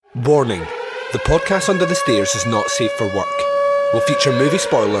Warning, the podcast Under the Stairs is not safe for work. Will feature movie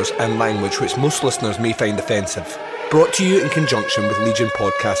spoilers and language which most listeners may find offensive. Brought to you in conjunction with Legion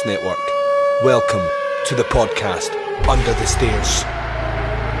Podcast Network. Welcome to the podcast Under the Stairs.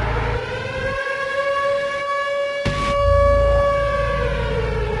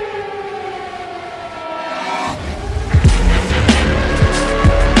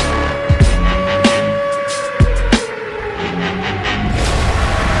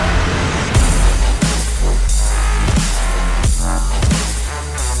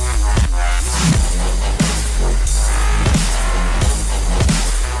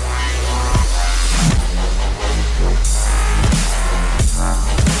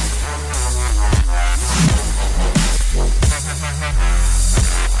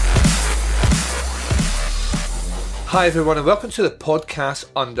 Hi everyone and welcome to the podcast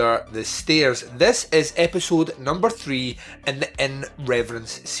Under the Stairs. This is episode number 3 in the In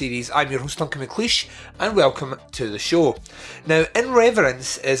Reverence series. I'm your host Duncan McLeish and welcome to the show. Now, In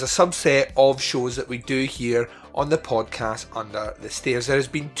Reverence is a subset of shows that we do here on the podcast Under the Stairs. There has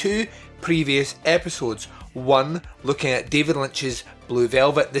been 2 previous episodes. One looking at David Lynch's Blue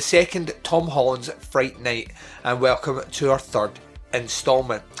Velvet, the second Tom Holland's Fright Night, and welcome to our third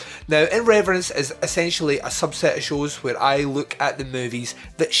installment. Now, In Reverence is essentially a subset of shows where I look at the movies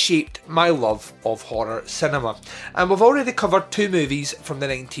that shaped my love of horror cinema. And we've already covered 2 movies from the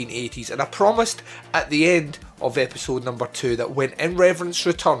 1980s, and I promised at the end of episode number 2 that when In Reverence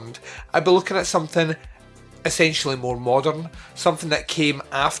returned, I'd be looking at something essentially more modern, something that came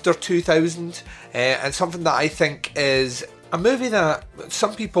after 2000, and something that I think is a movie that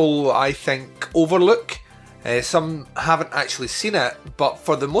some people, I think, overlook. Some haven't actually seen it, but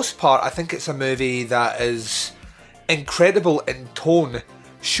for the most part I think it's a movie that is incredible in tone,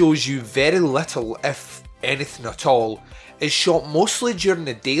 shows you very little if anything at all, is shot mostly during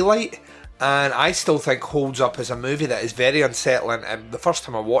the daylight, and I still think holds up as a movie that is very unsettling, and the first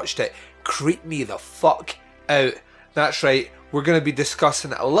time I watched it creeped me the fuck out. That's right, we're going to be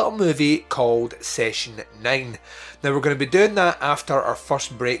discussing a little movie called Session 9. Now, we're going to be doing that after our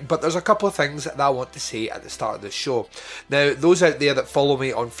first break, but there's a couple of things that I want to say at the start of the show. Now, those out there that follow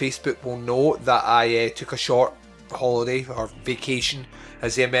me on Facebook will know that I took a short holiday, or vacation,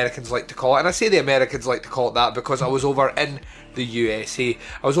 as the Americans like to call it. And I say the Americans like to call it that because I was over in the USA.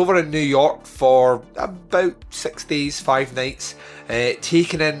 I was over in New York for about 6 days, 5 nights,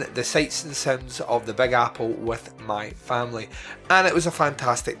 taking in the sights and sounds of the Big Apple with my family. And it was a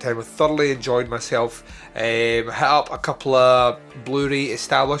fantastic time. I thoroughly enjoyed myself. Hit up a couple of Blu-ray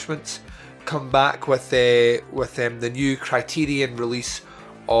establishments. Come back with the new Criterion release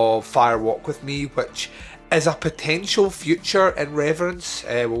of Fire Walk With Me, which is a potential future In Reverence.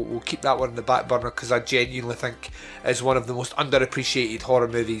 We'll keep that one in the back burner because I genuinely think is one of the most underappreciated horror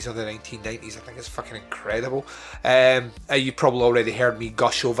movies of the 1990s. I think it's fucking incredible. You probably already heard me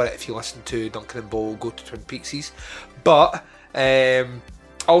gush over it if you listen to Duncan and Bo Go to Twin Peaksies. But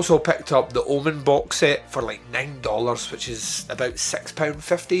also picked up the Omen box set for like $9, which is about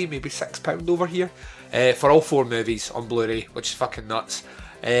 £6.50, maybe £6 over here, for all 4 movies on Blu-ray, which is fucking nuts.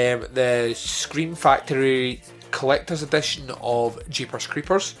 The Scream Factory Collector's Edition of Jeepers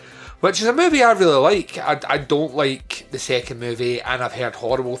Creepers, which is a movie I really like. I don't like the second movie, and I've heard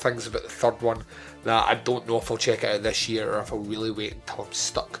horrible things about the third one that I don't know if I'll check it out this year or if I'll really wait until I'm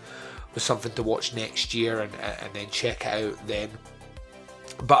stuck with something to watch next year and then check it out then.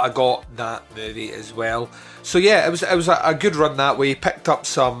 But I got that movie as well. So yeah, it was a good run that way. Picked up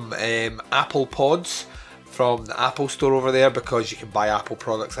some Apple Pods from the Apple store over there because you can buy Apple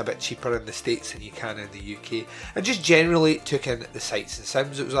products a bit cheaper in the States than you can in the UK, and just generally took in the sights and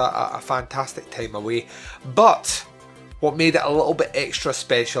sounds. It was a fantastic time away. But what made it a little bit extra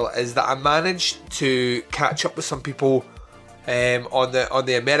special is that I managed to catch up with some people on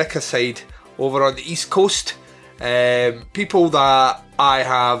the America side over on the East Coast, people that I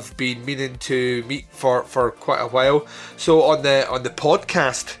have been meaning to meet for quite a while. So on the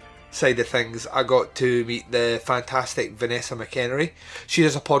podcast side of things, I got to meet the fantastic Vanessa McHenry. She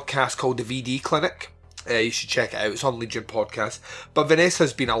does a podcast called The VD Clinic. You should check it out. It's on Legion Podcast. But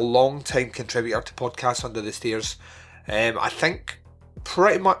Vanessa's been a long time contributor to Podcasts Under the Stairs. I think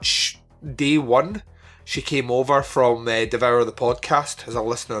pretty much day one she came over from Devour the Podcast as a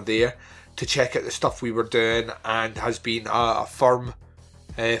listener there to check out the stuff we were doing, and has been a firm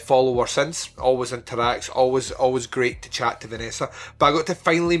follower since. Always interacts, always great to chat to Vanessa. But I got to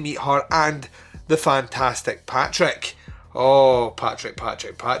finally meet her and the fantastic Patrick. Oh, Patrick.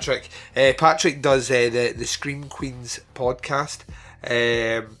 Patrick does the Scream Queens podcast,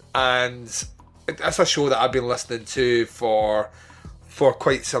 and it's a show that I've been listening to for for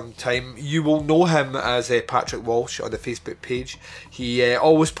quite some time. You will know him as Patrick Walsh on the Facebook page. He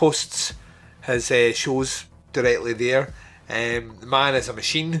always posts his shows directly there. The man is a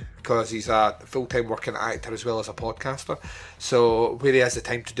machine because he's a full-time working actor as well as a podcaster. So where he has the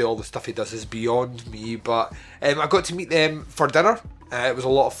time to do all the stuff he does is beyond me. But I got to meet them for dinner. It was a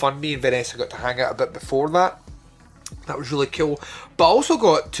lot of fun. Me and Vanessa got to hang out a bit before that. That was really cool. But I also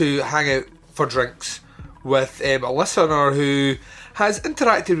got to hang out for drinks with a listener who has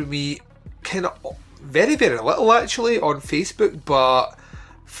interacted with me kind of very, very little actually on Facebook, but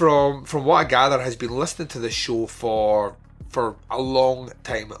from what I gather has been listening to this show for a long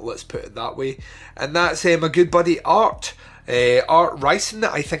time, let's put it that way. And that's my good buddy Art. Art Ryson,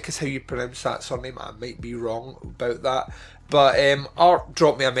 I think is how you pronounce that surname. I might be wrong about that. But Art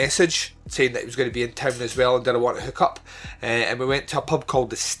dropped me a message saying that he was going to be in town as well and did I want to hook up. And we went to a pub called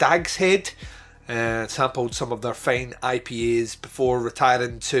the Stag's Head and sampled some of their fine IPAs before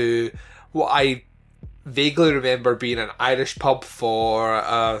retiring to what I vaguely remember being an Irish pub for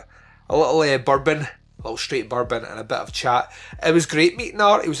a little bourbon, a little straight bourbon and a bit of chat. It was great meeting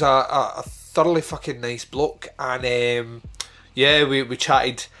Art. He was a thoroughly fucking nice bloke. And we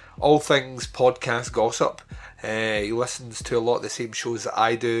chatted all things podcast gossip. He listens to a lot of the same shows that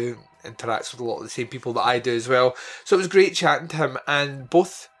I do, interacts with a lot of the same people that I do as well. So it was great chatting to him, and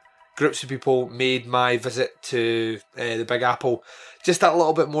both groups of people made my visit to the Big Apple just that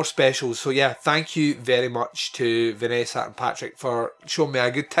little bit more special. So yeah, thank you very much to Vanessa and Patrick for showing me a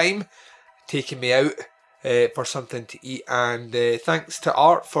good time, taking me out for something to eat, and thanks to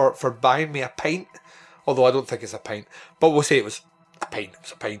Art for buying me a pint, although I don't think it's a pint, but we'll say it was a pint. It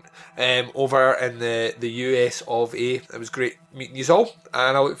was a pint over in the US of A. It was great meeting you all,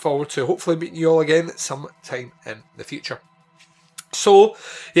 and I look forward to hopefully meeting you all again sometime in the future. So,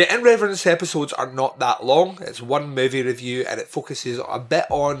 yeah, In Reverence episodes are not that long. It's one movie review and it focuses a bit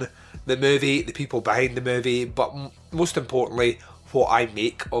on the movie, the people behind the movie, but most importantly, what I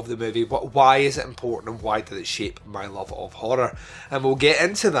make of the movie. Why is it important and why did it shape my love of horror? And we'll get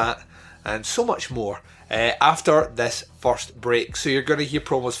into that and so much more after this first break. So you're going to hear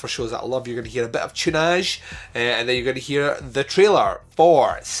promos for shows that I love, you're going to hear a bit of tunage, and then you're going to hear the trailer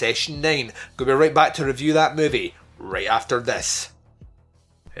for Session 9. Going to be right back to review that movie right after this.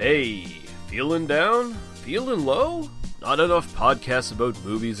 Hey, feeling down? Feeling low? Not enough podcasts about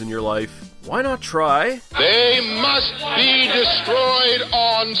movies in your life? Why not try... They must be destroyed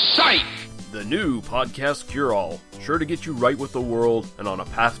on sight! The new Podcast Cure-All, sure to get you right with the world and on a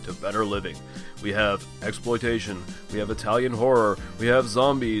path to better living. We have exploitation, we have Italian horror, we have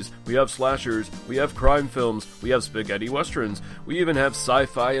zombies, we have slashers, we have crime films, we have spaghetti westerns, we even have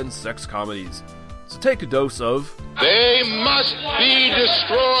sci-fi and sex comedies. So take a dose of... They must be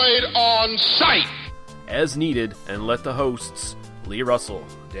destroyed on sight! As needed, and let the hosts, Lee Russell,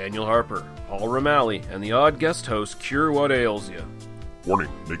 Daniel Harper, Paul Romali, and the odd guest host cure what ails you.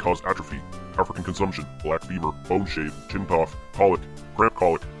 Warning, may cause atrophy, African consumption, black fever, bone shave, chin cough, colic, cramp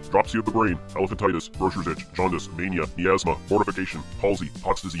colic, dropsy of the brain, elephantitis, grocer's itch, jaundice, mania, miasma, mortification, palsy,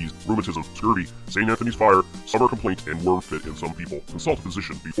 Pott's disease, rheumatism, scurvy, St. Anthony's fire, summer complaint, and worm fit in some people. Consult a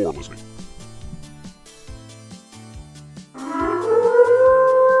physician before listening.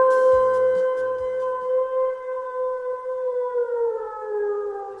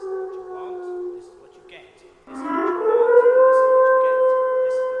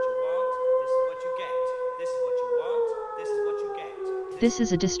 This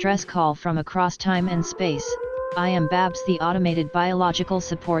is a distress call from across time and space. I am Babs, the automated biological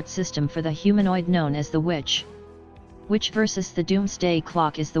support system for the humanoid known as the Witch. Witch vs. the Doomsday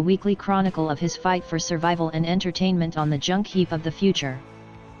Clock is the weekly chronicle of his fight for survival and entertainment on the junk heap of the future.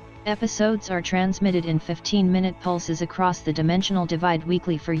 Episodes are transmitted in 15-minute pulses across the dimensional divide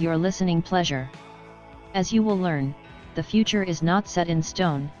weekly for your listening pleasure. As you will learn, the future is not set in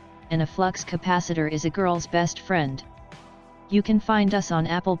stone, and a flux capacitor is a girl's best friend. You can find us on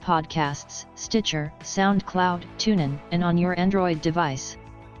Apple Podcasts, Stitcher, SoundCloud, TuneIn, and on your Android device.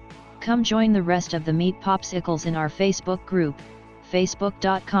 Come join the rest of the Meat Popsicles in our Facebook group,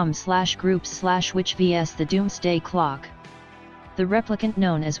 facebook.com/groups/witch the Doomsday Clock. The replicant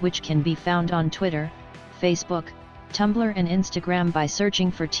known as Witch can be found on Twitter, Facebook, Tumblr and Instagram by searching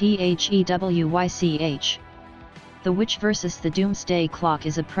for THEWYCH. The Witch vs. the Doomsday Clock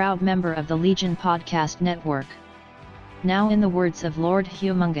is a proud member of the Legion Podcast Network. Now in the words of Lord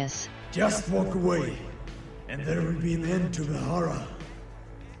Humongous. Just walk away, and there will be an end to the horror.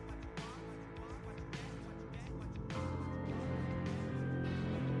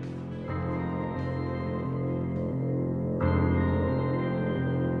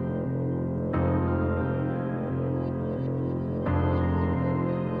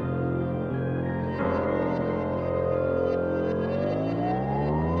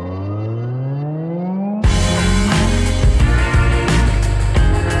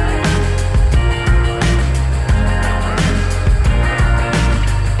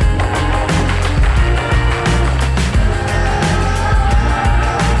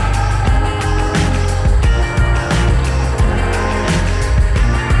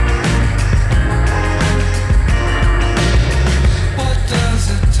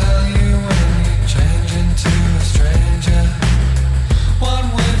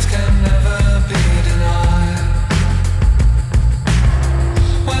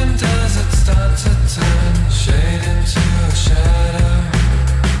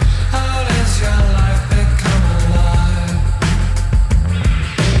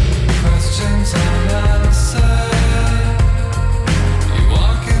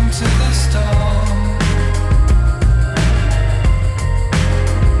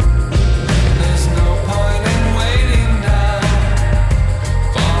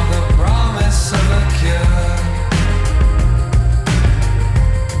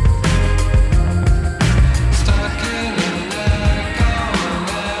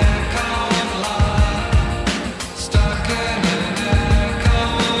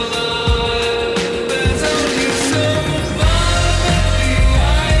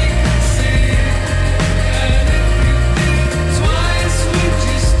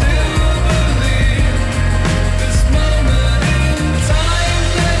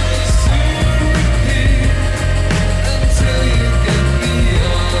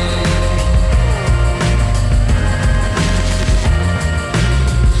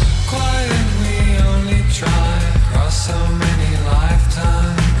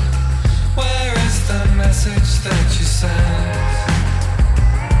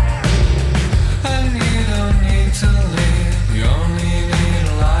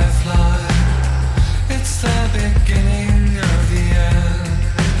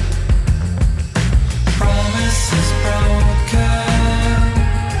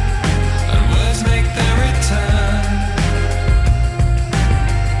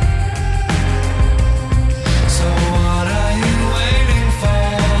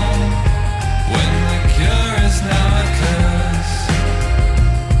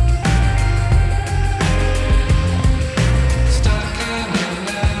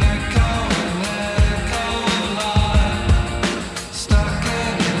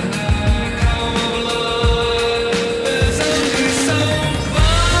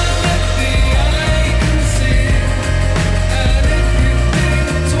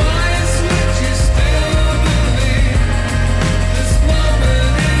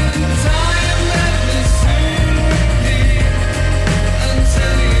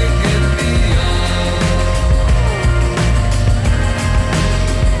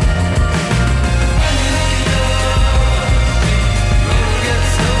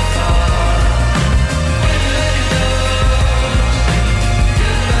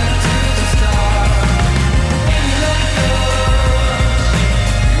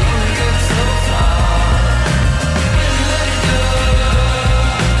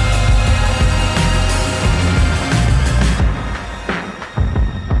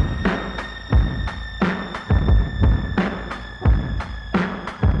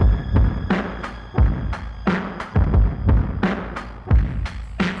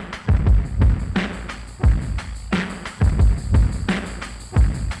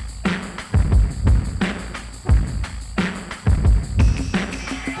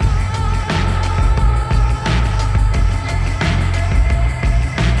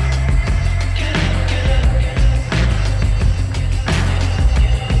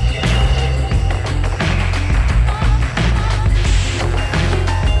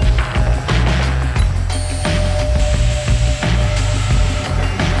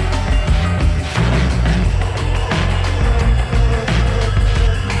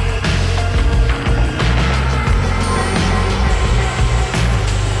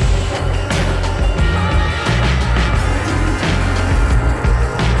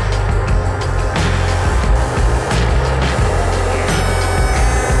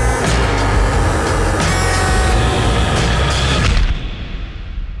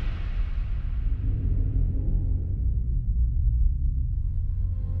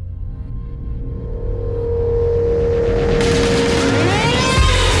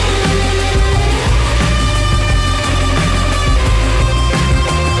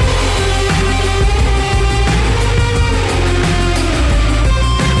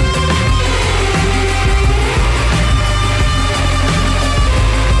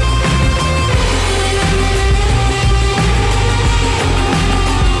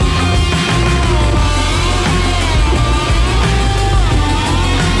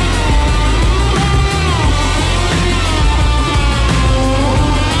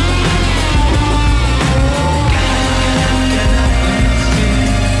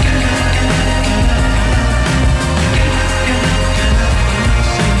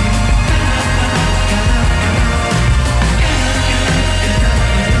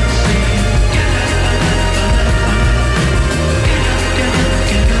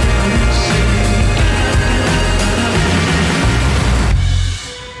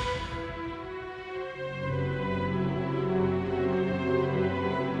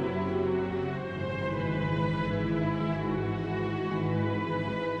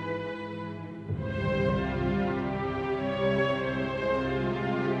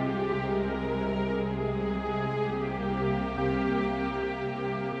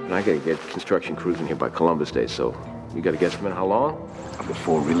 And I gotta get construction crews in here by Columbus Day, so you got a guesstimate how long? I've got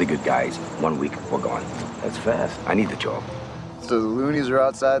 4 really good guys. 1 week, we're gone. That's fast. I need the job. So the loonies are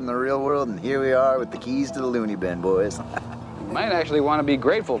outside in the real world, and here we are with the keys to the loony bin, boys. You might actually want to be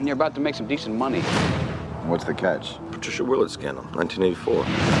grateful. You're about to make some decent money. What's the catch? Patricia Willard scandal, 1984.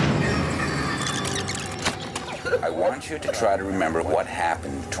 I want you to try to remember what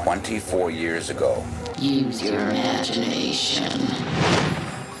happened 24 years ago. Use your imagination.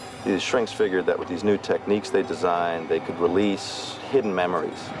 These shrinks figured that with these new techniques they designed, they could release hidden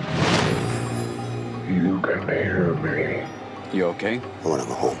memories. You can hear me. You okay? I want to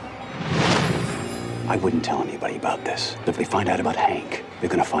go home. I wouldn't tell anybody about this. If they find out about Hank, they're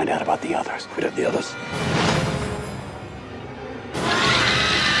going to find out about the others. Who'd have the others?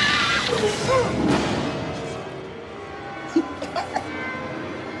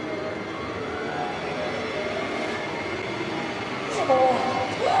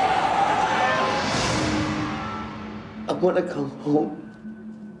 I want to come home.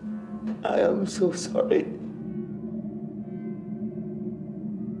 I am so sorry.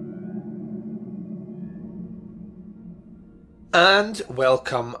 And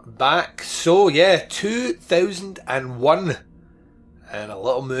welcome back. So yeah, 2001, and a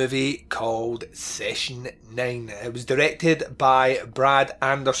little movie called Session 9. It was directed by Brad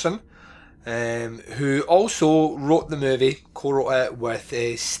Anderson, who also wrote the movie, co-wrote it with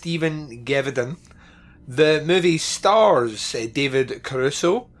Stephen Geveden. The movie stars David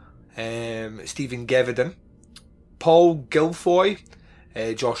Caruso, Stephen Geveden, Paul Guilfoyle,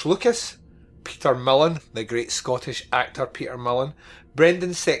 Josh Lucas, Peter Millen, the great Scottish actor Peter Millen,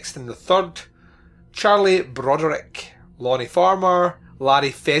 Brendan Sexton III, Charlie Broderick, Lonnie Farmer,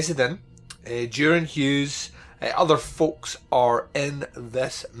 Larry Fessenden, Duran Hughes. Other folks are in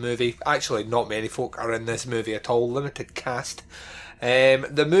this movie. Actually, not many folk are in this movie at all. Limited cast.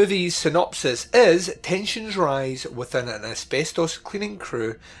 The movie's synopsis is: tensions rise within an asbestos cleaning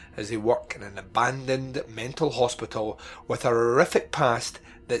crew as they work in an abandoned mental hospital with a horrific past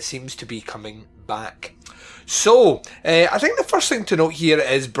that seems to be coming back. So, I think the first thing to note here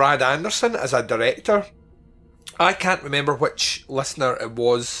is Brad Anderson as a director. I can't remember which listener it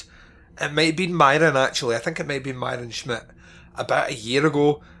was. It might have been Myron, actually. I think it might have been Myron Schmidt. About a year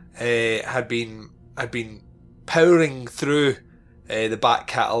ago, had been powering through the back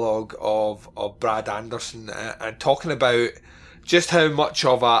catalogue of Brad Anderson and talking about just how much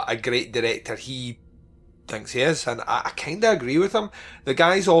of a great director he thinks he is, and I kind of agree with him. The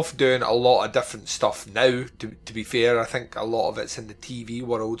guy's off doing a lot of different stuff now, to be fair. I think a lot of it's in the TV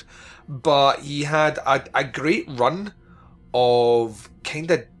world, but he had a great run of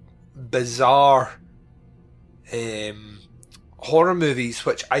kind of bizarre horror movies,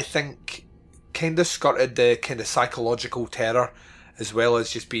 which I think kind of skirted the kind of psychological terror as well as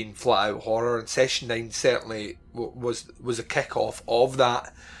just being flat out horror, and Session 9 certainly was a kick-off of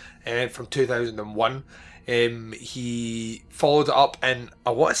that from 2001. He followed it up in,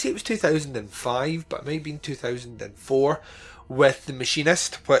 I want to say it was 2005, but it might have been 2004, with The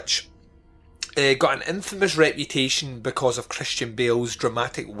Machinist, which got an infamous reputation because of Christian Bale's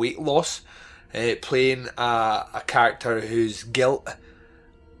dramatic weight loss, playing a character whose guilt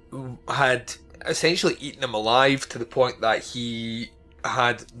had essentially eaten him alive to the point that he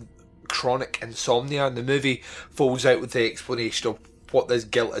had chronic insomnia, and the movie falls out with the explanation of what this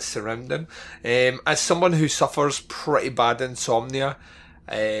guilt is surrounding. As someone who suffers pretty bad insomnia,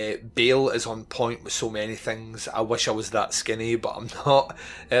 Bale is on point with so many things. I wish I was that skinny, but I'm not.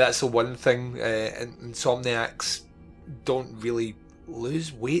 That's the one thing. Insomniacs don't really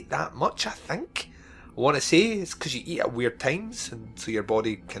lose weight that much, I think. I want to say it's because you eat at weird times, and so your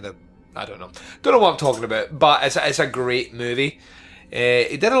body kind of, I don't know what I'm talking about, but it's a great movie.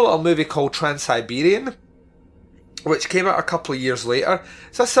 He did a little movie called Trans-Siberian, which came out a couple of years later.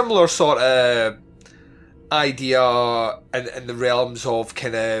 It's a similar sort of idea in the realms of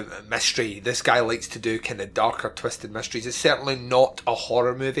kind of mystery. This guy likes to do kind of darker, twisted mysteries. It's certainly not a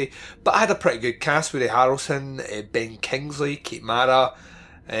horror movie, but I had a pretty good cast. Woody Harrelson, Ben Kingsley, Kate Mara.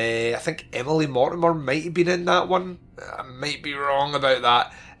 I think Emily Mortimer might have been in that one. I might be wrong about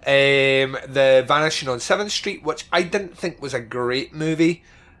that. The Vanishing on 7th Street, which I didn't think was a great movie.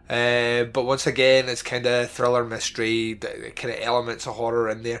 But once again, it's kind of thriller mystery, kind of elements of horror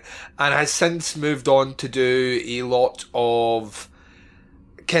in there, and has since moved on to do a lot of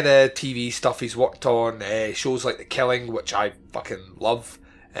kind of TV stuff. He's worked on shows like The Killing, which I fucking love,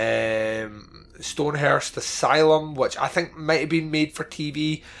 Stonehurst Asylum, which I think might have been made for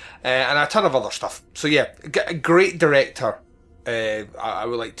TV, and a ton of other stuff. So yeah, a great director. I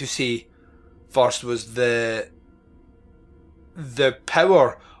would like to say first was the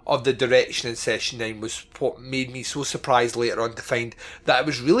power of the direction in Session 9 was what made me so surprised later on to find that it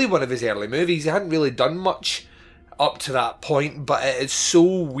was really one of his early movies. He hadn't really done much up to that point, but it is so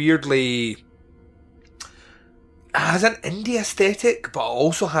weirdly... It has an indie aesthetic, but it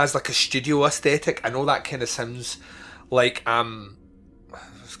also has like a studio aesthetic. I know that kind of sounds like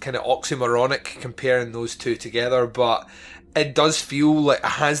it's kind of oxymoronic comparing those two together, but it does feel like it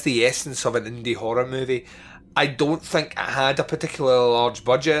has the essence of an indie horror movie. I don't think it had a particularly large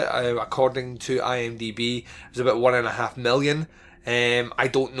budget. According to IMDb, it was about $1.5 million. I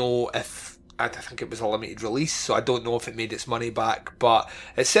don't know if... I think it was a limited release, so I don't know if it made its money back, but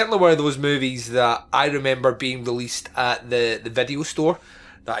it's certainly one of those movies that I remember being released at the video store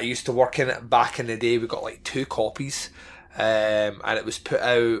that I used to work in back in the day. We got like 2 copies, and it was put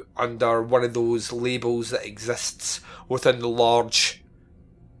out under one of those labels that exists within the large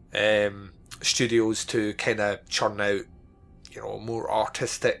studios to kind of churn out, you know, more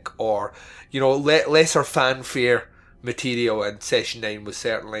artistic or, you know, lesser fanfare material, and Session 9 was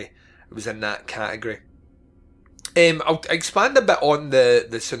certainly... It was in that category. I'll expand a bit on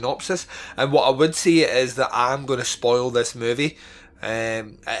the synopsis, and what I would say is that I'm going to spoil this movie.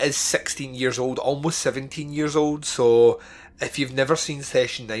 It is 16 years old, almost 17 years old, so if you've never seen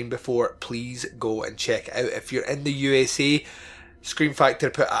Session 9 before, please go and check it out. If you're in the USA, Scream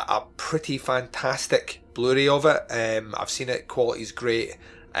Factory put a pretty fantastic Blu-ray of it. I've seen it, quality's great.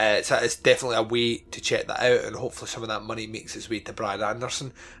 It's definitely a way to check that out, and hopefully some of that money makes its way to Brad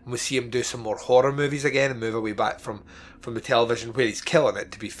Anderson and we see him do some more horror movies again and move away back from the television, where he's killing it,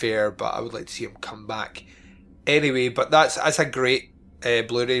 to be fair, but I would like to see him come back anyway. But that's a great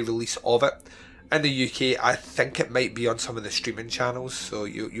Blu-ray release of it. In the UK, I think it might be on some of the streaming channels, so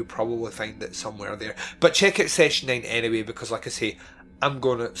you'll probably find it somewhere there. But check out Session 9 anyway, because like I say, I'm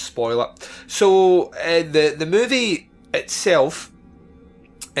going to spoil it. So the movie itself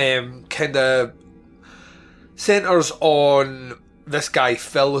kind of centres on this guy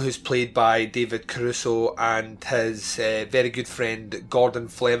Phil, who's played by David Caruso, and his very good friend Gordon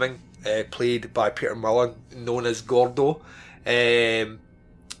Fleming, played by Peter Mullen, known as Gordo. And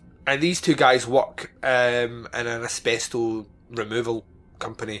these two guys work in an asbestos removal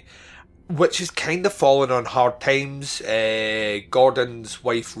company, which is kind of fallen on hard times. Gordon's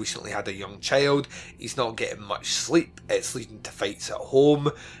wife recently had a young child. He's not getting much sleep. It's leading to fights at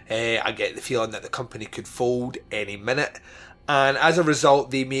home. I get the feeling that the company could fold any minute. And as a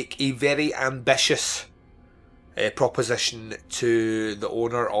result, they make a very ambitious proposition to the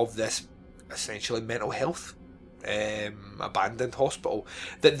owner of this essentially mental health abandoned hospital,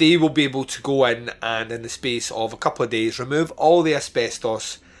 that they will be able to go in and in the space of a couple of days remove all the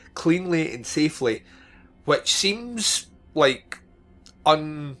asbestos cleanly and safely, which seems like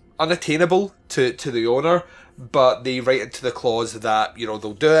unattainable to the owner, but they write into the clause that, you know,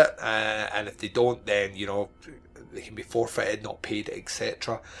 they'll do it, and if they don't, then, you know, they can be forfeited, not paid,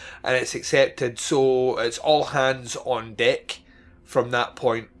 etc. And it's accepted, so it's all hands on deck from that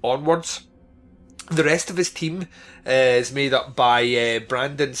point onwards. The rest of his team is made up by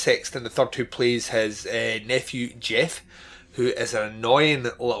Brandon Sexton III, who plays his nephew Jeff, who is an annoying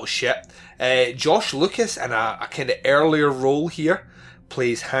little shit. Josh Lucas, in a kind of earlier role here,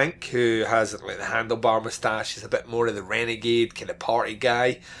 plays Hank, who has like the handlebar moustache, is a bit more of the renegade kind of party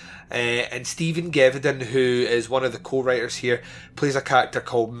guy. And Stephen Gevedon, who is one of the co-writers here, plays a character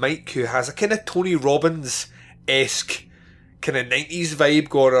called Mike, who has a kind of Tony Robbins-esque kind of 90s vibe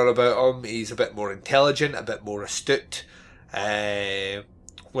going on about him. He's a bit more intelligent, a bit more astute,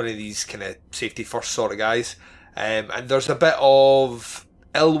 one of these kind of safety first sort of guys. And there's a bit of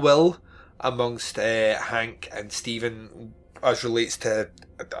ill will amongst Hank and Stephen as relates to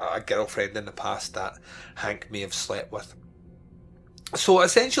a girlfriend in the past that Hank may have slept with. So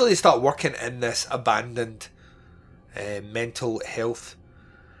essentially they start working in this abandoned mental health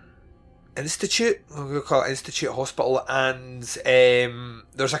institute, we're going to call it Institute Hospital, and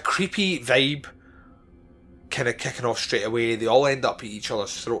there's a creepy vibe kind of kicking off straight away. They all end up at each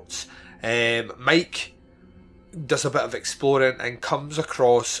other's throats. Mike does a bit of exploring and comes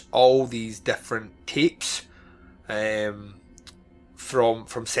across all these different tapes from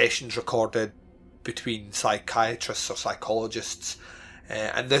sessions recorded between psychiatrists or psychologists,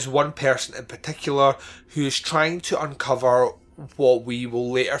 and there's one person in particular who's trying to uncover what we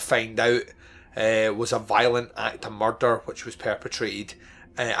will later find out was a violent act of murder which was perpetrated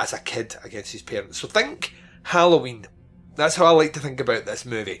as a kid against his parents. So think Halloween. That's how I like to think about this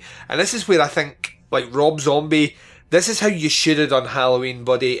movie. And this is where I think, like Rob Zombie, this is how you should have done Halloween,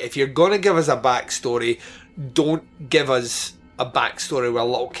 buddy. If you're going to give us a backstory, don't give us a backstory with a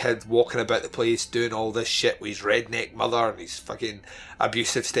little kid walking about the place doing all this shit with his redneck mother and his fucking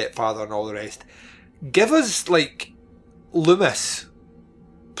abusive stepfather and all the rest. Give us, like, Loomis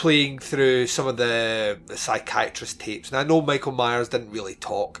playing through some of the psychiatrist tapes. And I know Michael Myers didn't really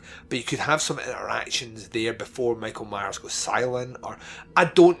talk, but you could have some interactions there before Michael Myers goes silent, or I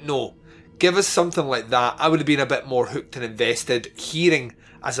don't know. Give us something like that. I would have been a bit more hooked and invested hearing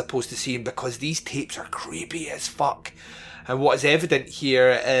as opposed to seeing, because these tapes are creepy as fuck. And what is evident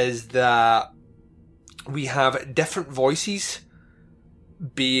here is that we have different voices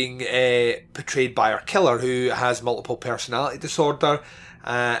being portrayed by our killer, who has multiple personality disorder.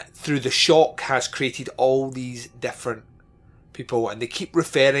 Through the shock, has created all these different people, and they keep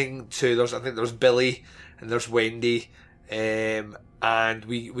referring to. I think there's Billy and there's Wendy, and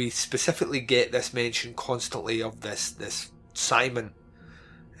we specifically get this mention constantly of this Simon.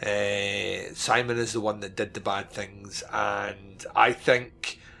 Simon is the one that did the bad things, and I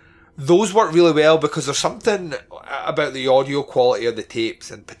think those work really well because there's something about the audio quality of the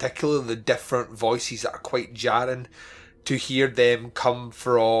tapes, and particularly the different voices, that are quite jarring to hear them come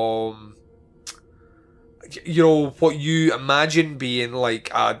from, you know, what you imagine being like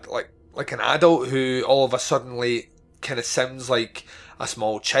an adult who all of a sudden kind of sounds like a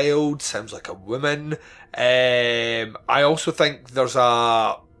small child, sounds like a woman. I also think there's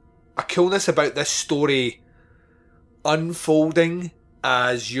a coolness about this story unfolding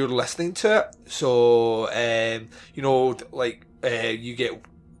as you're listening to it. So, you know, like, you get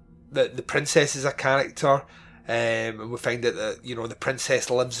the princess is a character, and we find out that, you know, the princess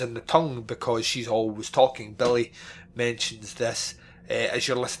lives in the tongue because she's always talking. Billy mentions this as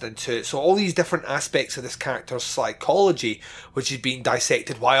you're listening to it. So all these different aspects of this character's psychology, which is being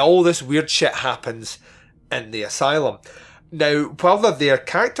dissected while all this weird shit happens in the asylum. Now, while they're there,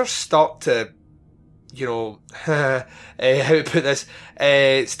 characters start to, you know, how to put this,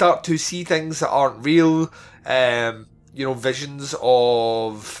 start to see things that aren't real, you know, visions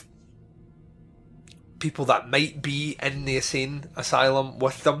of people that might be in the insane asylum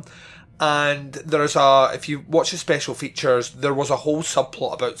with them. And there's if you watch the special features, there was a whole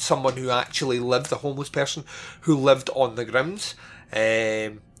subplot about someone who actually lived, a homeless person who lived on the grounds.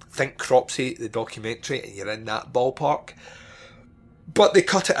 Think Cropsey, the documentary, and you're in that ballpark. But they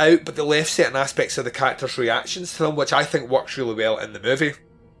cut it out, but they left certain aspects of the character's reactions to them, which I think works really well in the movie.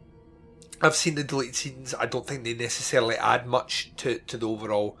 I've seen the deleted scenes. I don't think they necessarily add much to the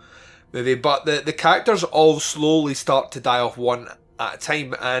overall movie, but the characters all slowly start to die off one at a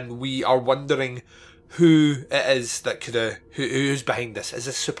time, and we are wondering who it is that could have, who's behind this. Is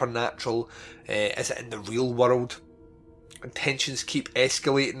this supernatural? Is it in the real world? And tensions keep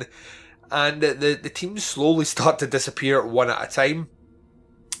escalating, and the teams slowly start to disappear one at a time.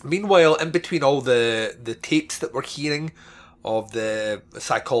 Meanwhile, in between all the tapes that we're hearing of the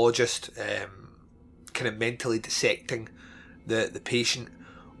psychologist kind of mentally dissecting the patient,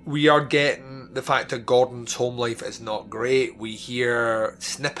 we are getting the fact that Gordon's home life is not great. We hear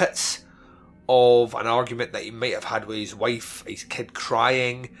snippets of an argument that he might have had with his wife, his kid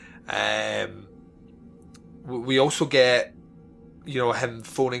crying. We also get, you know, him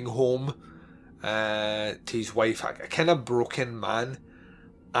phoning home to his wife, a kind of broken man,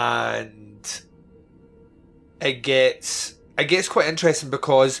 and it gets quite interesting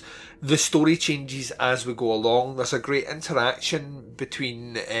because the story changes as we go along. There's a great interaction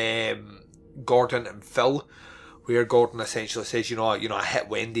between Gordon and Phil, where Gordon essentially says, you know, I hit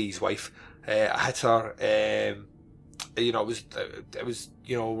Wendy, his wife. I hit her. You know, it was,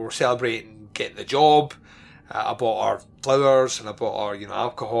 you know, we were celebrating getting the job. I bought her flowers and I bought her, you know,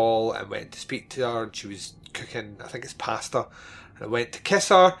 alcohol, and went to speak to her, and she was cooking, I think it's pasta, and I went to kiss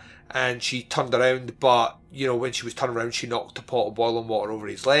her, and she turned around, but, you know, when she was turning around, she knocked a pot of boiling water over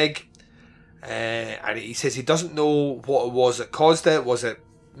his leg. And he says he doesn't know what it was that caused it. Was it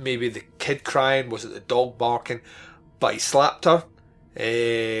maybe the kid crying? Was it the dog barking? But he slapped her.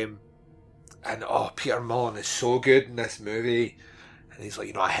 And Peter Mullen is so good in this movie. And he's like,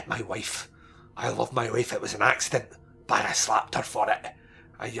 you know, I hit my wife. I love my wife. It was an accident, but I slapped her for it.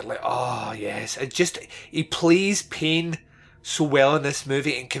 And you're like, oh yes. He plays pain so well in this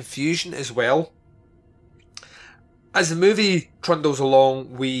movie, and confusion as well. As the movie trundles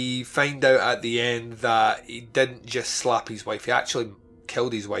along, we find out at the end that he didn't just slap his wife, he actually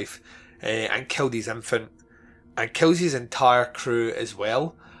killed his wife, and killed his infant, and kills his entire crew as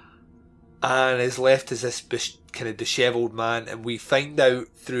well, and is left as this kind of dishevelled man. And we find out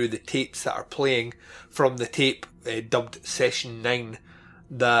through the tapes that are playing from the tape dubbed Session 9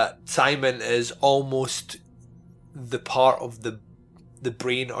 that Simon is almost the part of the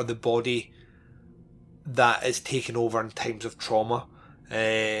brain or the body that is taken over in times of trauma.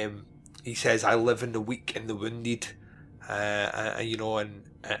 He says, "I live in the weak and the wounded," you know,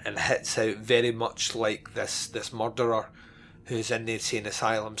 and hits out very much like this murderer who's in the insane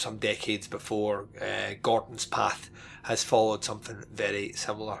asylum some decades before. Gordon's path has followed something very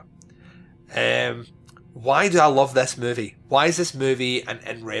similar. Why do I love this movie? Why is this movie an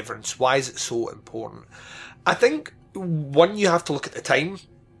in reverence? Why is it so important? I think, one, you have to look at the time.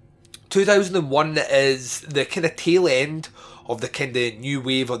 2001 is the kind of tail end of the kind of new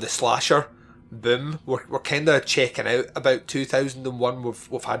wave of the slasher boom. We're kind of checking out about 2001.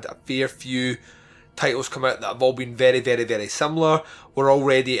 We've had a fair few titles come out that have all been very, very, very similar. We're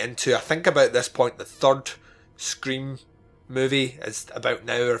already into, I think about this point, the third Scream movie is about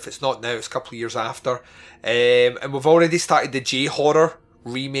now, or if it's not now, it's a couple of years after. And we've already started the J-horror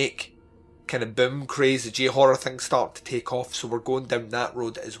remake kind of boom craze. The J-horror thing starting to take off, so we're going down that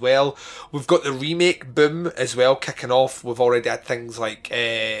road as well. We've got the remake boom as well kicking off. We've already had things like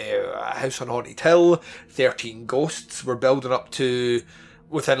House on Haunted Hill, 13 Ghosts. We're building up to,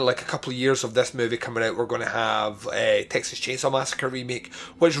 within like a couple of years of this movie coming out, we're going to have Texas Chainsaw Massacre remake,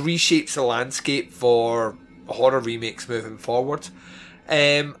 which reshapes the landscape for horror remakes moving forward.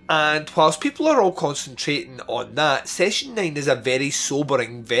 And whilst people are all concentrating on that, Session 9 is a very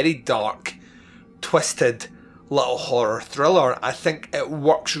sobering, very dark, twisted little horror thriller. I think it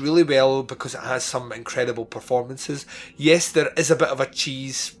works really well because it has some incredible performances. Yes, there is a bit of a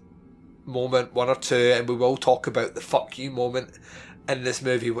cheese moment, one or two, and we will talk about the fuck you moment in this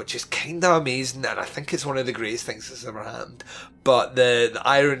movie, which is kind of amazing, and I think it's one of the greatest things that's ever happened. But the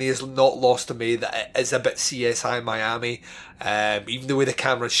irony is not lost on me that it is a bit CSI Miami, even the way the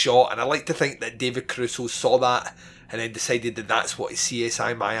camera's shot, and I like to think that David Caruso saw that and then decided that that's what his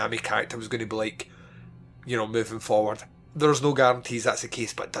CSI Miami character was going to be like, you know, moving forward. There's no guarantees that's the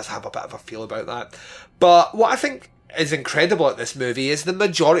case, but it does have a bit of a feel about that. But what I think is incredible at this movie is the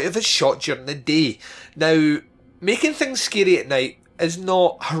majority of it's shot during the day. Now, making things scary at night is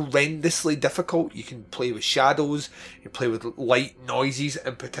not horrendously difficult. You can play with shadows, you can play with light noises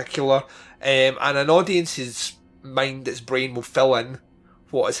in particular, and an audience's mind, its brain will fill in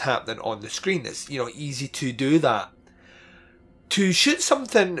what is happening on the screen. It's, you know, easy to do that. To shoot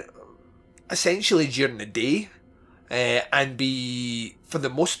something essentially during the day and be, for the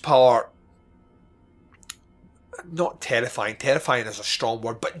most part, not terrifying is a strong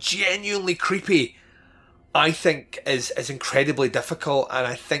word, but genuinely creepy, I think is incredibly difficult. And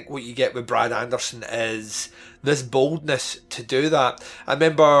I think what you get with Brad Anderson is this boldness to do that. I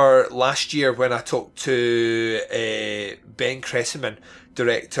remember last year when I talked to Ben Cresseman,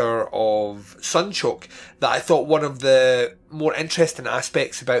 director of Sunchoke, that I thought one of the more interesting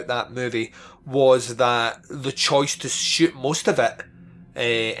aspects about that movie was that the choice to shoot most of it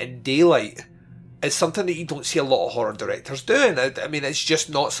in daylight is something that you don't see a lot of horror directors doing. I mean, it's just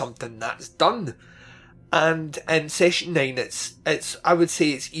not something that's done. And in Session 9, it's I would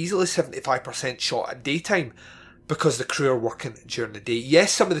say it's easily 75% shot at daytime because the crew are working during the day.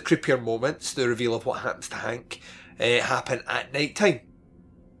 Yes, some of the creepier moments, the reveal of what happens to Hank, happen at night time.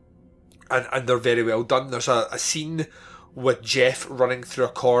 And they're very well done. There's a scene with Jeff running through a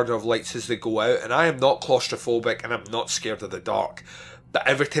corridor of lights as they go out, and I am not claustrophobic and I'm not scared of the dark. But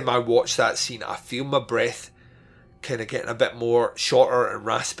every time I watch that scene, I feel my breath kind of getting a bit more shorter and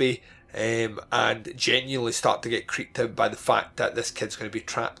raspy, and genuinely start to get creeped out by the fact that this kid's going to be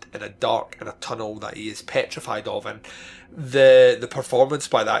trapped in a tunnel that he is petrified of. And the performance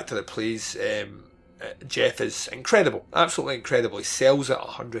by the actor that plays Jeff is incredible, absolutely incredible. He sells it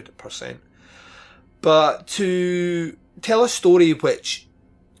 100%. But to tell a story which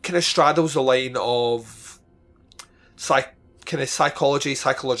kind of straddles the line of kind of psychology,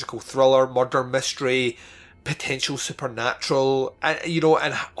 psychological thriller, murder mystery, potential supernatural, and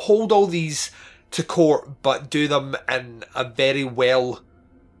and hold all these to court, but do them in a very well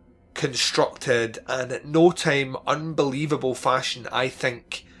constructed and at no time unbelievable fashion, I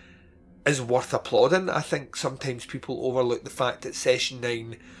think is worth applauding. I think sometimes people overlook the fact that Session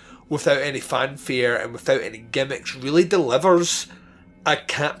 9, without any fanfare and without any gimmicks, really delivers a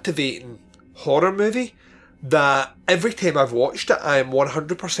captivating horror movie that every time I've watched it, I am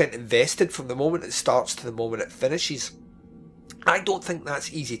 100% invested from the moment it starts to the moment it finishes. I don't think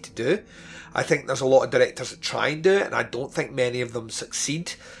that's easy to do. I think there's a lot of directors that try and do it, and I don't think many of them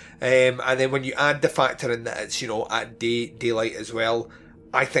succeed. And then when you add the factor in that it's, at daylight as well,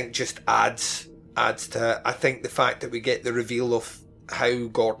 I think just adds to it. I think the fact that we get the reveal of how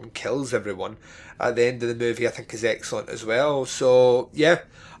Gordon kills everyone at the end of the movie, I think is excellent as well. So yeah,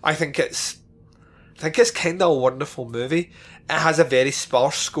 I think it's kind of a wonderful movie. It has a very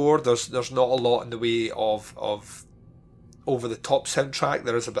sparse score. There's not a lot in the way of over the top soundtrack.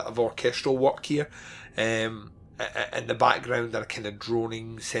 There is a bit of orchestral work here in the background, and a kind of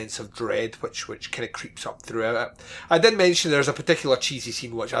droning sense of dread which kind of creeps up throughout it. I did mention there's a particular cheesy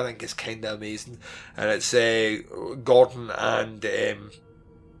scene which I think is kind of amazing, and it's Gordon and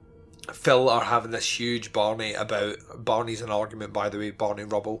Phil are having this huge Barney's an argument, by the way, Barney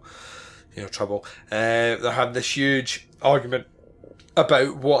Rubble, trouble. They're having this huge argument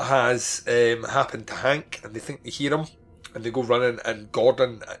about what has happened to Hank, and they think they hear him, and they go running, and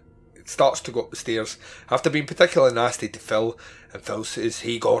Gordon starts to go up the stairs after being particularly nasty to Phil, and Phil says,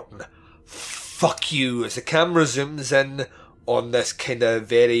 "Hey Gordon, fuck you," as the camera zooms in on this kind of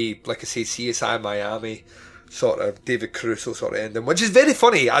very, like I say, CSI Miami sort of David Caruso sort of ending, which is very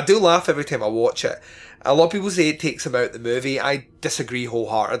funny. I do laugh every time I watch it. A lot of people say it takes him out the movie. I disagree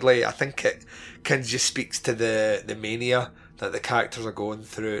wholeheartedly. I think it kind of just speaks to the mania that the characters are going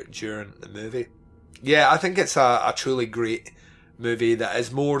through during the movie. Yeah, I think it's a truly great movie that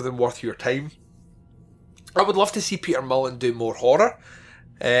is more than worth your time. I would love to see Peter Mullen do more horror.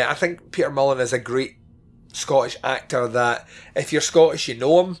 I think Peter Mullen is a great Scottish actor that, if you're Scottish, you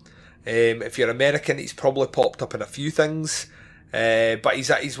know him. If you're American, he's probably popped up in a few things. But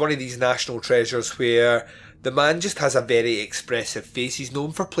he's one of these national treasures where the man just has a very expressive face. He's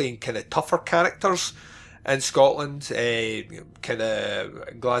known for playing kind of tougher characters in Scotland, kind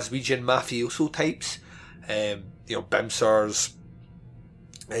of Glaswegian mafioso types, bimsers,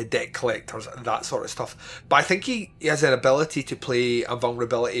 debt collectors, and that sort of stuff. But I think he has an ability to play a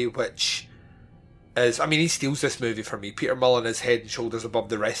vulnerability which is, I mean, he steals this movie for me. Peter Mullen is head and shoulders above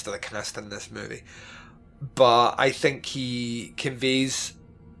the rest of the cast in this movie. But I think he conveys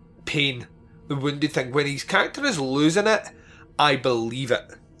pain, the wounded thing. When his character is losing it, I believe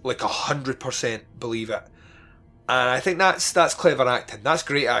it. Like 100% believe it. And I think that's clever acting. That's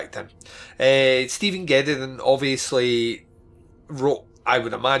great acting. Stephen Geddon obviously wrote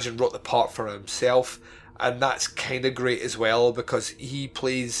the part for himself, and that's kind of great as well, because he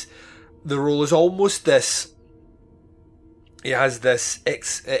plays the role as almost this. He has this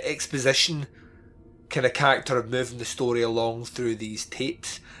exposition kind of character of moving the story along through these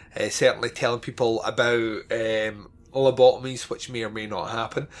tapes, certainly telling people about lobotomies, which may or may not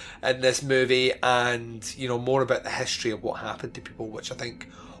happen in this movie, and more about the history of what happened to people, which I think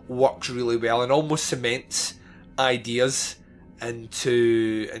works really well and almost cements ideas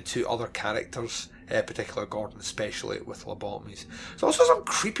into other characters, particularly Gordon, especially with lobotomies. There's also some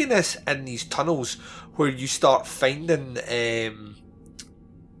creepiness in these tunnels where you start finding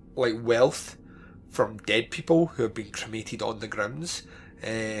like wealth from dead people who have been cremated on the grounds.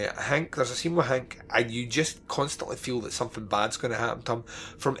 Hank, there's a scene with Hank, and you just constantly feel that something bad's going to happen to him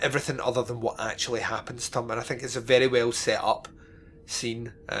from everything other than what actually happens to him, and I think it's a very well set up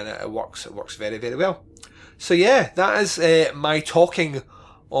scene, and it works very, very well. So yeah, that is my talking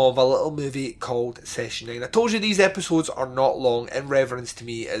of a little movie called Session 9. I told you these episodes are not long. In Reverence to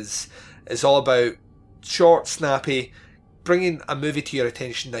me is all about short, snappy, bringing a movie to your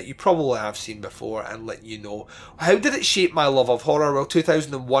attention that you probably have seen before and letting you know. How did it shape my love of horror? Well,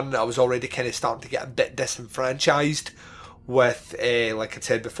 2001, I was already kind of starting to get a bit disenfranchised with, like I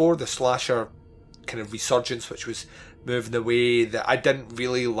said before, the slasher kind of resurgence, which was moving away. That I didn't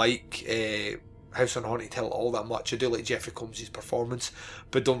really like House on Haunted Hill all that much. I do like Jeffrey Combs' performance,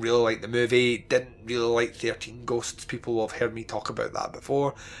 but don't really like the movie. Didn't really like 13 Ghosts. People have heard me talk about that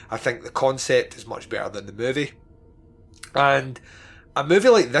before. I think the concept is much better than the movie. And a movie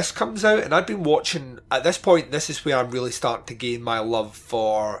like this comes out, and I'd been watching, at this point, this is where I'm really starting to gain my love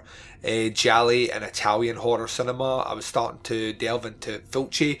for gialli and Italian horror cinema. I was starting to delve into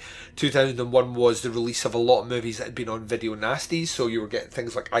Fulci. 2001 was the release of a lot of movies that had been on Video Nasties, so you were getting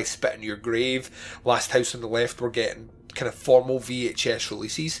things like I Spit in Your Grave, Last House on the Left were getting kind of formal VHS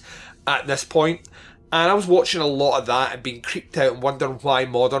releases at this point. And I was watching a lot of that and being creeped out and wondering why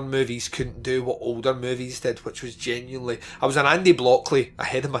modern movies couldn't do what older movies did, which was genuinely... I was an Andy Blockley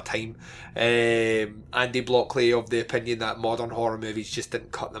ahead of my time. Andy Blockley of the opinion that modern horror movies just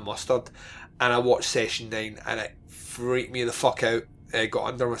didn't cut the mustard. And I watched Session 9 and it freaked me the fuck out. It got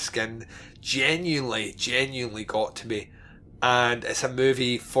under my skin. Genuinely got to me. And it's a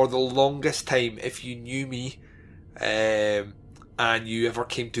movie, for the longest time, if you knew me and you ever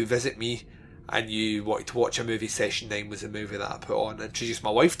came to visit me, and you wanted to watch a movie, Session 9 was a movie that I put on. I introduced my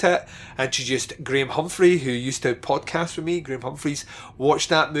wife to it, introduced Graham Humphrey, who used to podcast with me. Graham Humphreys watched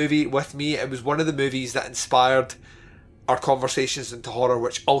that movie with me. It was one of the movies that inspired our conversations into horror,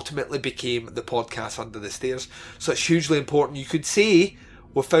 which ultimately became the podcast Under the Stairs. So it's hugely important. You could say,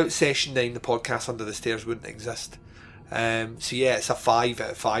 without Session 9, the podcast Under the Stairs wouldn't exist. So yeah, it's a 5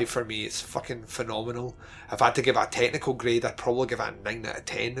 out of 5 for me. It's fucking phenomenal. If I had to give it a technical grade, I'd probably give it a 9 out of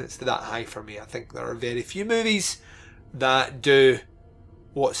 10. It's that high for me. I think there are very few movies that do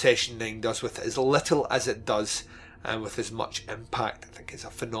what Session 9 does with as little as it does and with as much impact. I think it's a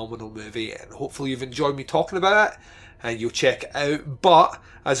phenomenal movie, and hopefully you've enjoyed me talking about it and you'll check it out. But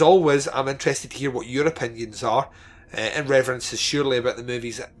as always, I'm interested to hear what your opinions are. In Reverence is surely about the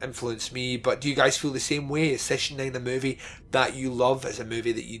movies that influenced me, but do you guys feel the same way? Is Session 9 a movie that you love? Is it a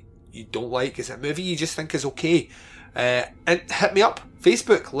movie that you don't like? Is it a movie you just think is okay? And hit me up,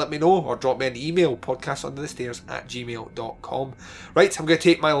 Facebook, let me know, or drop me an email, podcastunderthestairs@gmail.com. Right, I'm going to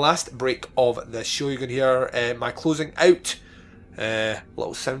take my last break of the show. You're going to hear my closing out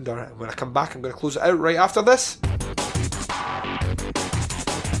little sounder, and when I come back I'm going to close it out right after this.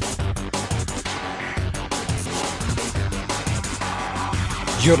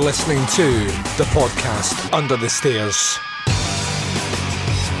 You're listening to the podcast Under the Stairs.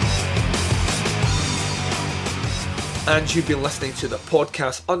 And you've been listening to the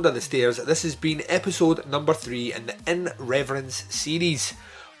podcast Under the Stairs. This has been episode number 3 in the In Reverence series,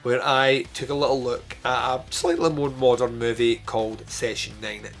 where I took a little look at a slightly more modern movie called Session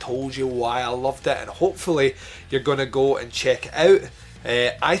 9. It told you why I loved it, and hopefully you're going to go and check it out.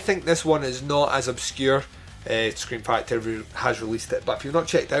 I think this one is not as obscure. Scream Factory has released it, but if you've not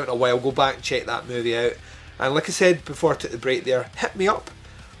checked it out in a while, go back and check that movie out. And like I said before I took the break there, hit me up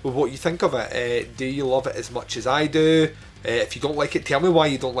with what you think of it. Do you love it as much as I do? If you don't like it, tell me why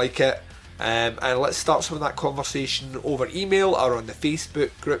you don't like it, and let's start some of that conversation over email or on the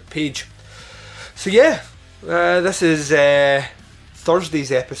Facebook group page. So yeah, this is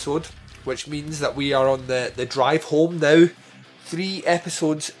Thursday's episode, which means that we are on the drive home now. 3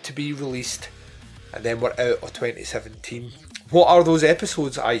 episodes to be released, and then we're out of 2017. What are those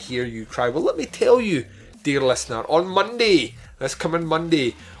episodes, I hear you cry? Well, let me tell you, dear listener. On Monday, this coming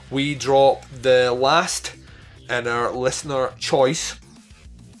Monday, we drop the last in our listener choice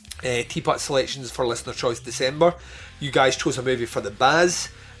Teapot selections for listener choice December. You guys chose a movie for the Baz.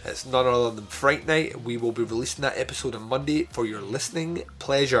 It's none other than Fright Night. We will be releasing that episode on Monday for your listening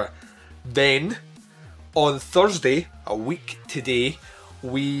pleasure. Then, on Thursday, a week today,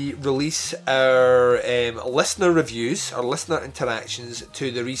 we release our listener reviews, our listener interactions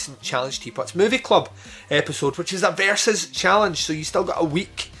to the recent Challenge Teapots Movie Club episode, which is a versus challenge. So you still got a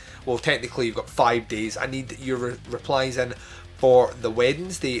week. Well, technically you've got 5 days. I need your replies in for the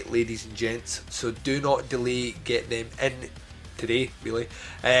Wednesday, ladies and gents. So do not delay, get them in today, really.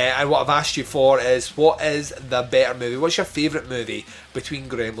 And what I've asked you for is, what is the better movie? What's your favourite movie between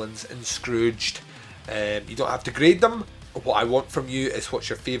Gremlins and Scrooged? You don't have to grade them. What I want from you is what's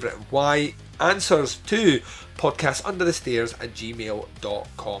your favourite and why. Answers to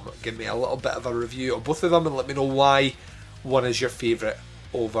podcastunderthestairs@gmail.com. Give me a little bit of a review of both of them and let me know why one is your favourite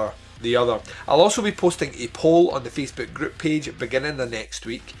over the other. I'll also be posting a poll on the Facebook group page beginning the next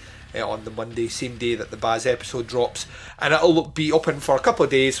week on the Monday, same day that the Baz episode drops, and it'll be open for a couple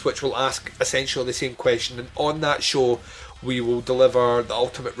of days, which will ask essentially the same question, and on that show we will deliver the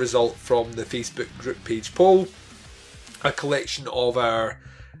ultimate result from the Facebook group page poll, a collection of our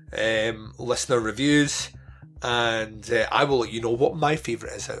listener reviews, and I will let you know what my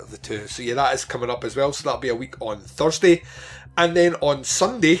favourite is out of the two. So yeah, that is coming up as well, so that'll be a week on Thursday. And then on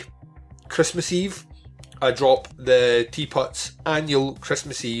Sunday, Christmas Eve, I drop the Teapots annual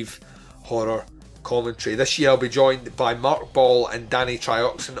Christmas Eve horror commentary. This year I'll be joined by Mark Ball and Danny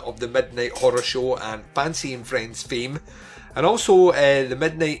Trioxon of the Midnight Horror Show and Fancy and Friends fame, and also the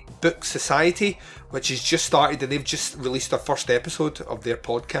Midnight Book Society, which has just started, and they've just released their first episode of their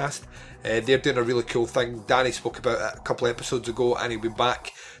podcast. They're doing a really cool thing. Danny spoke about it a couple of episodes ago, and he'll be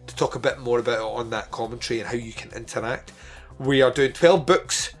back to talk a bit more about it on that commentary and how you can interact. We are doing 12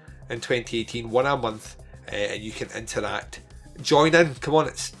 books in 2018, one a month, and you can interact. Join in, come on,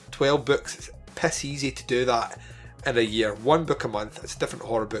 it's 12 books. It's piss easy to do that in a year. 1 book a month. It's a different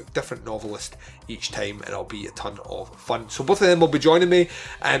horror book, different novelist each time, and it'll be a ton of fun. So both of them will be joining me,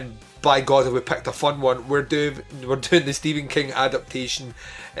 and by God, have we picked a fun one. We're doing the Stephen King adaptation,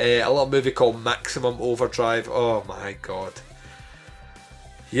 a little movie called Maximum Overdrive. Oh my God.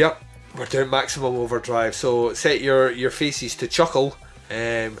 Yep, we're doing Maximum Overdrive. So set your faces to chuckle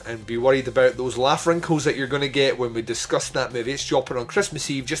and be worried about those laugh wrinkles that you're going to get when we discuss that movie. It's dropping on Christmas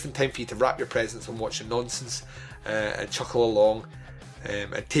Eve, just in time for you to wrap your presents and watch the nonsense and chuckle along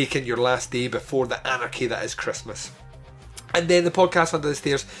and take in your last day before the anarchy that is Christmas. And then the podcast Under the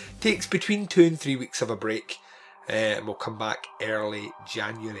Stairs takes between 2 and 3 weeks of a break, and we'll come back early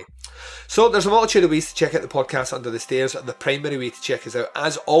January. So there's a multitude of ways to check out the podcast Under the Stairs. The primary way to check us out,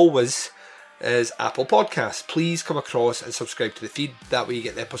 as always, is Apple Podcasts. Please come across and subscribe to the feed. That way you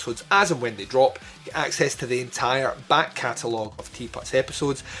get the episodes as and when they drop. You get access to the entire back catalogue of Teapots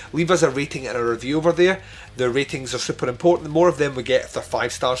episodes. Leave us a rating and a review over there. The ratings are super important. The more of them we get, if they're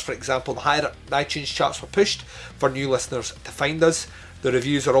 5 stars for example, the higher iTunes charts were pushed for new listeners to find us. The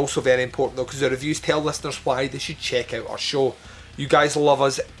reviews are also very important though, because the reviews tell listeners why they should check out our show. You guys love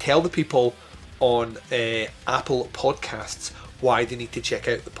us. Tell the people on Apple Podcasts why they need to check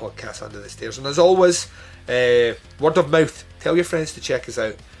out the podcast Under the Stairs. And as always, word of mouth. Tell your friends to check us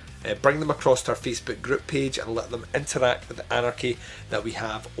out. Bring them across to our Facebook group page and let them interact with the anarchy that we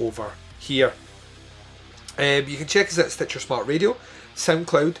have over here. You can check us out at Stitcher Smart Radio,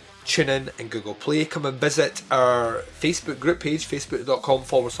 SoundCloud, TuneIn and Google Play. Come and visit our Facebook group page,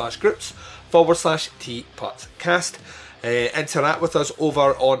 facebook.com/groups/Teapotscast. Interact with us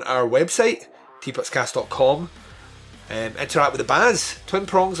over on our website, teapotscast.com. Interact with the Baz, Twin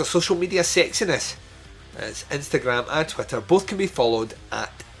Prongs of Social Media Sexiness. It's Instagram and Twitter. Both can be followed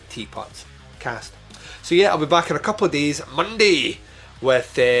at Teapotscast. So yeah, I'll be back in a couple of days, Monday,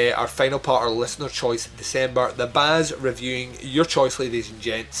 with our final part, our Listener Choice December. The Baz reviewing your choice, ladies and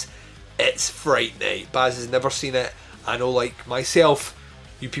gents. It's Fright Night. Baz has never seen it. I know, like myself,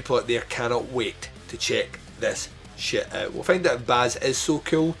 you people out there cannot wait to check this shit out. We'll find out if Baz is so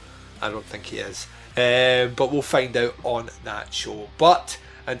cool. I don't think he is. But we'll find out on that show. But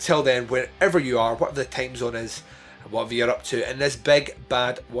until then, wherever you are, whatever the time zone is, and whatever you're up to in this big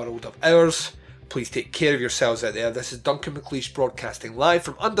bad world of ours, please take care of yourselves out there. This is Duncan McLeish broadcasting live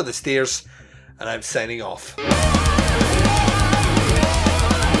from Under the Stairs, and I'm signing off.